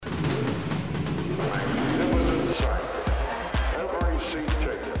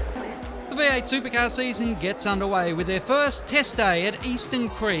V8 Supercar season gets underway with their first test day at Eastern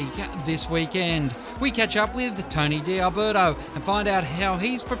Creek this weekend. We catch up with Tony D'Alberto and find out how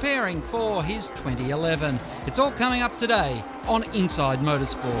he's preparing for his 2011. It's all coming up today on Inside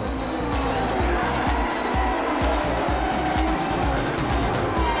Motorsport.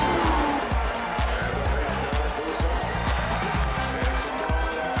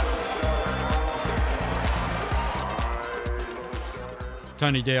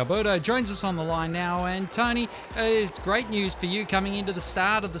 Tony D'Alberto joins us on the line now. And Tony, it's great news for you coming into the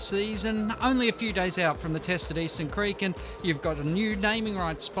start of the season, only a few days out from the test at Eastern Creek, and you've got a new naming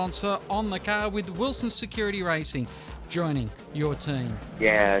rights sponsor on the car with Wilson Security Racing joining your team.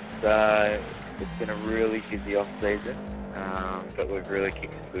 Yeah, it's been a really busy off-season, but we've really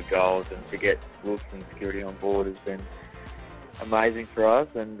kicked some good goals, and to get Wilson Security on board has been amazing for us,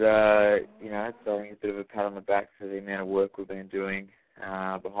 and it's throwing a bit of a pat on the back for the amount of work we've been doing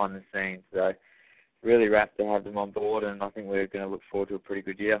behind the scenes. So really wrapped to have them on board, and I think we're going to look forward to a pretty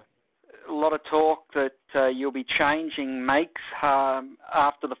good year. A lot of talk that you'll be changing makes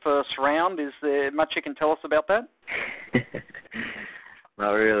after the first round. Is there much you can tell us about that?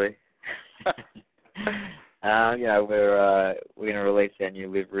 Not really. We're going to release our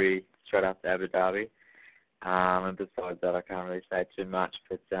new livery straight after Abu Dhabi. And besides that, I can't really say too much,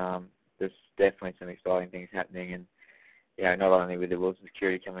 but there's definitely some exciting things happening. And not only with the Wilson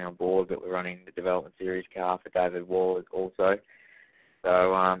Security coming on board, but we're running the Development Series car for David Wall also. So,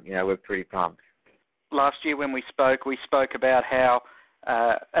 we're pretty pumped. Last year when we spoke about how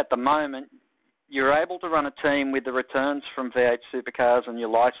at the moment you're able to run a team with the returns from V8 Supercars and your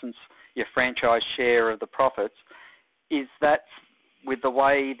license, your franchise share of the profits. Is that, with the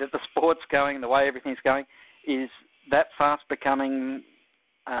way that the sport's going, the way everything's going, is that fast becoming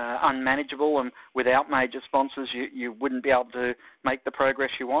unmanageable, and without major sponsors you wouldn't be able to make the progress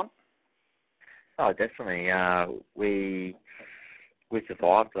you want? Oh, definitely. We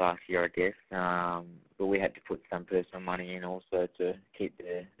survived last year, I guess, but we had to put some personal money in also to keep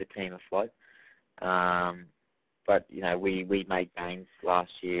the team afloat. But we made gains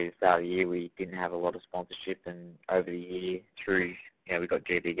last year. At the start of the year, we didn't have a lot of sponsorship, and over the year, through we got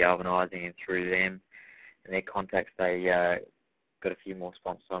GB Galvanising, and through them and their contacts, they got a few more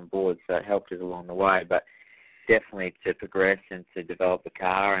sponsors on board, so it helped us along the way. But definitely to progress and to develop the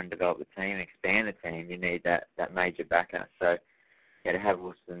car and develop the team and expand the team, you need that major backer. So to have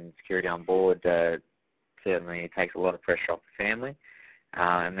Wilson Security on board certainly takes a lot of pressure off the family.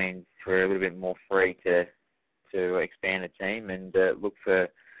 It means we're a little bit more free to expand the team and look for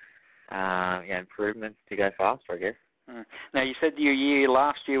improvements to go faster, I guess. Now, you said your year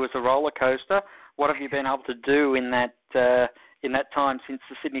last year was a roller coaster. What have you been able to do in that time since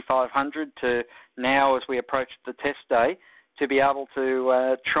the Sydney 500 to now, as we approach the test day, to be able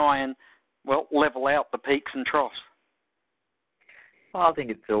to try and level out the peaks and troughs? Well, I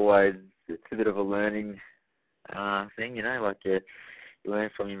think it's a bit of a learning thing, you learn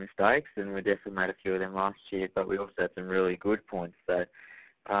from your mistakes, and we definitely made a few of them last year, but we also had some really good points. So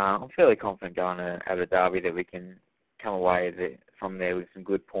I'm fairly confident going to Abu Dhabi that we can come away from there with some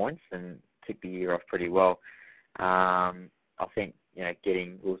good points and kick the year off pretty well. I think,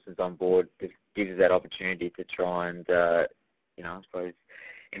 getting Wilson's on board gives us that opportunity to try and, I suppose,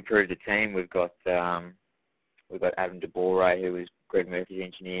 improve the team. We've got Adam DeBore, who was Greg Murphy's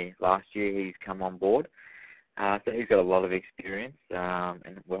engineer last year. He's come on board. So he's got a lot of experience,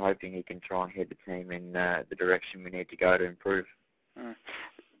 and we're hoping he can try and head the team in the direction we need to go to improve.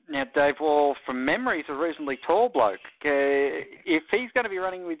 Now, Dave Wall, from memory, is a reasonably tall bloke. If he's going to be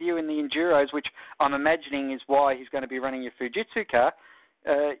running with you in the Enduros, which I'm imagining is why he's going to be running your Fujitsu car,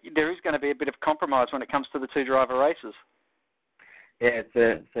 there is going to be a bit of compromise when it comes to the two-driver races. Yeah, it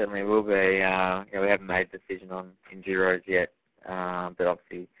certainly will be. We haven't made a decision on Enduros yet, but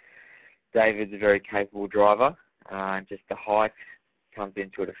obviously David's a very capable driver, and just the height comes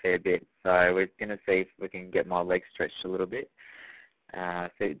into it a fair bit. So we're going to see if we can get my legs stretched a little bit. So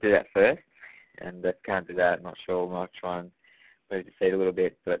do that first, and if can't do that, I'm not sure. We might try and move the seat a little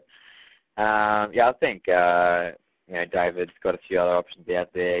bit. But, I think, David's got a few other options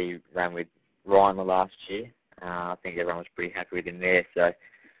out there. He ran with Ryan the last year. I think everyone was pretty happy with him there, so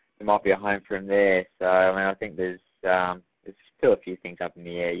there might be a home for him there. So, I think there's still a few things up in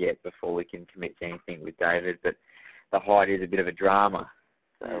the air yet before we can commit to anything with David, but the height is a bit of a drama,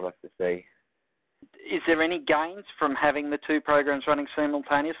 so we'll have to see. Is there any gains from having the two programs running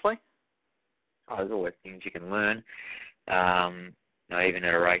simultaneously? Oh, there's always things you can learn. Even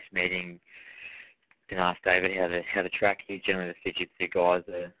at a race meeting, you can ask David how the track is. Generally, the Fujitsu guys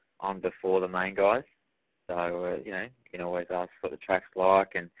are on before the main guys. So, you can always ask what the track's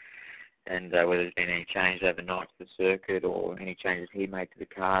like, and and whether there's been any change overnight to the circuit or any changes he made to the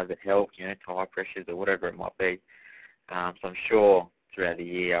car that helped, tyre pressures or whatever it might be. So I'm sure throughout the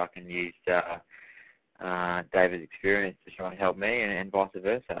year I can use David's experience to try and help me and vice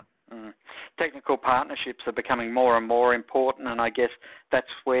versa. Technical partnerships are becoming more and more important, and I guess that's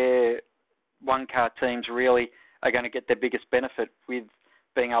where one-car teams really are going to get their biggest benefit, with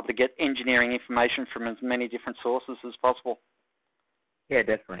being able to get engineering information from as many different sources as possible. Yeah,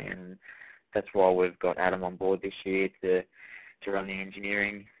 definitely, and that's why we've got Adam on board this year to run the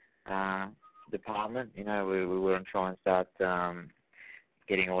engineering department. We want to try and start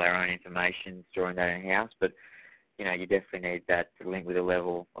getting all our own information, storing that in-house, but you definitely need that to link with a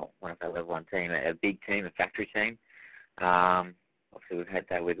level one team, a big team, a factory team. Obviously, we've had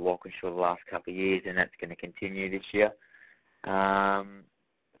that with Walkinshaw the last couple of years, and that's going to continue this year.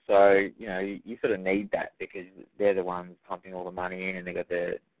 So, you sort of need that because they're the ones pumping all the money in, and they've got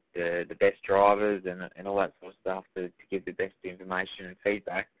the best drivers and all that sort of stuff to give the best information and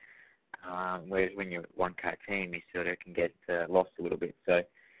feedback. Whereas when you're a one-car team, you sort of can get lost a little bit. So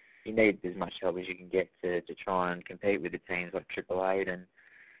you need as much help as you can get to try and compete with the teams like Triple Eight and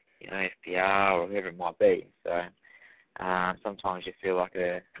FPR or whoever it might be. So sometimes you feel like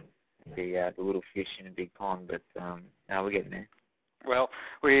the little fish in a big pond, but no, we're getting there. Well,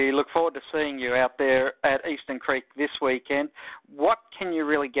 we look forward to seeing you out there at Eastern Creek this weekend. What can you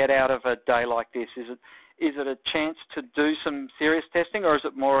really get out of a day like this? Is it a chance to do some serious testing, or is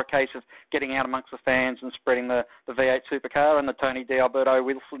it more a case of getting out amongst the fans and spreading the V8 Supercar and the Tony D'Alberto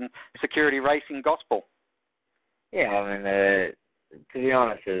Wilson security racing gospel? Yeah, I mean, to be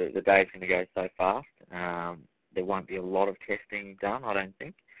honest, the day's going to go so fast. There won't be a lot of testing done, I don't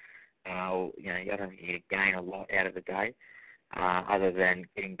think. I don't think you gain a lot out of the day, other than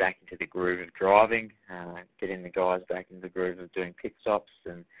getting back into the groove of driving, getting the guys back into the groove of doing pit stops,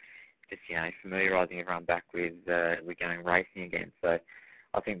 and just familiarising everyone back with going racing again. So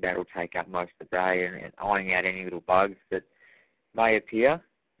I think that will take up most of the day, and ironing out any little bugs that may appear.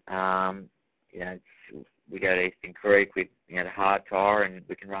 We go to Eastern Creek with the hard tyre, and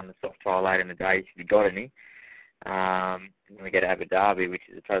we can run the soft tyre later in the day if you've got any. And then we go to Abu Dhabi, which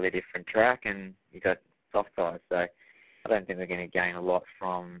is a totally different track, and you've got soft tyres. So I don't think we're going to gain a lot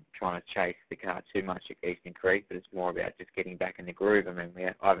from trying to chase the car too much at Eastern Creek, but it's more about just getting back in the groove. I mean,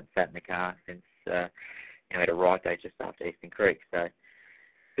 I haven't sat in the car since we had a ride day just after Eastern Creek, so a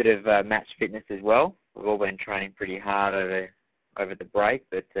bit of match fitness as well. We've all been training pretty hard over the break,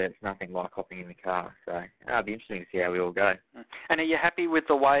 but it's nothing like hopping in the car. So it'll be interesting to see how we all go. And are you happy with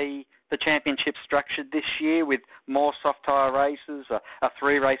the way the championship's structured this year, with more soft tyre races, a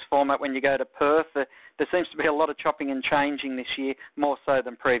 3-race format when you go to Perth? There seems to be a lot of chopping and changing this year, more so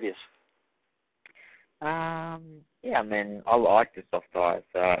than previous. I mean, I like the soft tyres,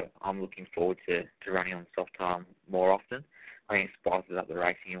 so I'm looking forward to running on soft tyre more often. I think it spices up the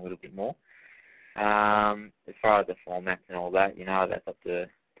racing a little bit more. As far as the formats and all that, that's up to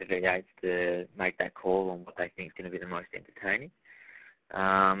V8s to make that call on what they think is going to be the most entertaining.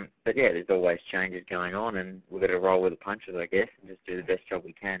 But yeah, there's always changes going on, and we've got to roll with the punches, I guess, and just do the best job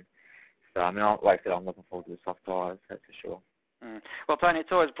we can. So, I mean, like I said, I'm looking forward to the soft tyres, that's for sure. Well, Tony,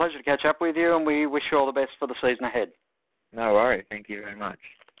 it's always a pleasure to catch up with you, and we wish you all the best for the season ahead. No worries. Thank you very much.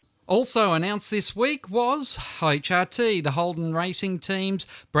 Also announced this week was HRT, the Holden Racing team's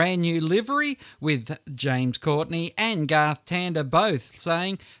brand new livery, with James Courtney and Garth Tander both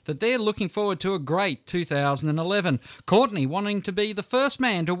saying that they're looking forward to a great 2011. Courtney wanting to be the first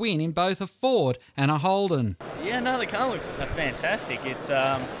man to win in both a Ford and a Holden. Yeah, no, the car looks fantastic. It's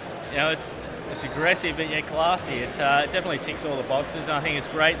it's aggressive but yet classy. It definitely ticks all the boxes, and I think it's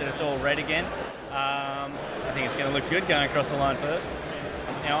great that it's all red again. I think it's going to look good going across the line first.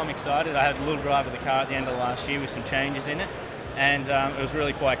 I'm excited. I had a little drive of the car at the end of last year with some changes in it, and it was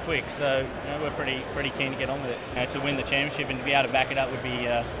really quite quick. So we're pretty keen to get on with it. To win the championship and to be able to back it up would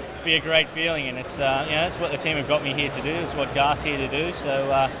be a great feeling, and it's it's what the team have got me here to do. It's what Garth's here to do. So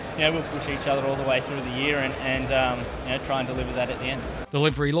we'll push each other all the way through the year and try and deliver that at the end. The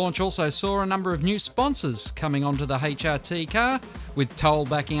livery launch also saw a number of new sponsors coming onto the HRT car, with Toll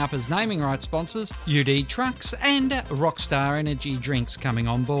backing up as naming rights sponsors, UD Trucks and Rockstar Energy Drinks coming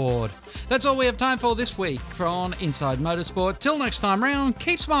on board. That's all we have time for this week on Inside Motorsport. Till next time round,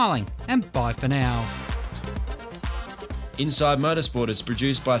 keep smiling and bye for now. Inside Motorsport is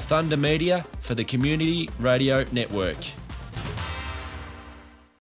produced by Thunder Media for the Community Radio Network.